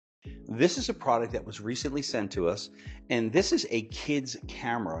This is a product that was recently sent to us, and this is a kid's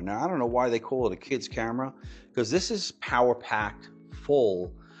camera. Now, I don't know why they call it a kid's camera, because this is power packed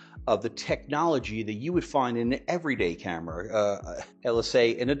full of the technology that you would find in an everyday camera, let's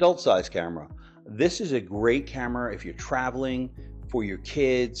say an adult size camera. This is a great camera if you're traveling, for your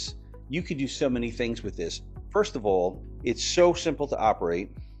kids. You could do so many things with this. First of all, it's so simple to operate.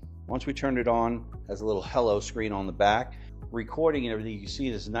 Once we turn it on, it has a little hello screen on the back. Recording and everything, you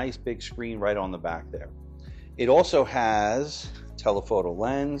see this nice big screen right on the back there. It also has telephoto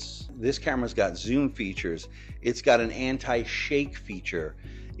lens. This camera's got zoom features. It's got an anti-shake feature.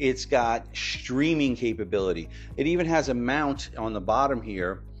 It's got streaming capability. It even has a mount on the bottom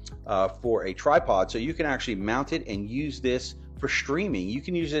here for a tripod, so you can actually mount it and use this for streaming. You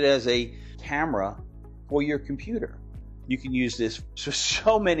can use it as a camera for your computer. You can use this for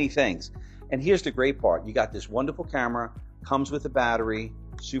so many things. And here's the great part. You got this wonderful camera, comes with a battery,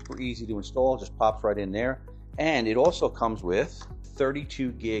 super easy to install, just pops right in there. And it also comes with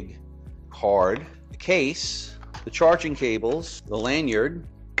 32 gig card, the case, the charging cables, the lanyard,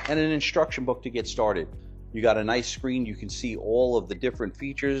 and an instruction book to get started. You got a nice screen. You can see all of the different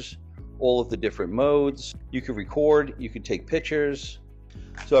features, all of the different modes. You can record, you can take pictures.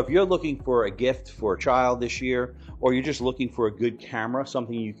 So if you're looking for a gift for a child this year, or you're just looking for a good camera,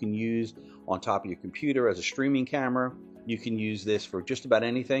 something you can use on top of your computer as a streaming camera, you can use this for just about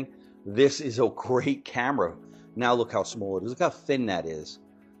anything. This is a great camera. Now look how small it is. Look how thin that is.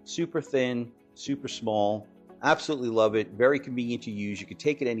 Super thin, super small. Absolutely love it. Very convenient to use. You can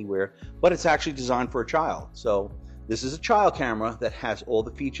take it anywhere, but it's actually designed for a child. So this is a child camera that has all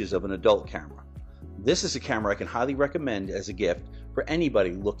the features of an adult camera. This is a camera I can highly recommend as a gift for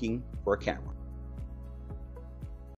anybody looking for a camera.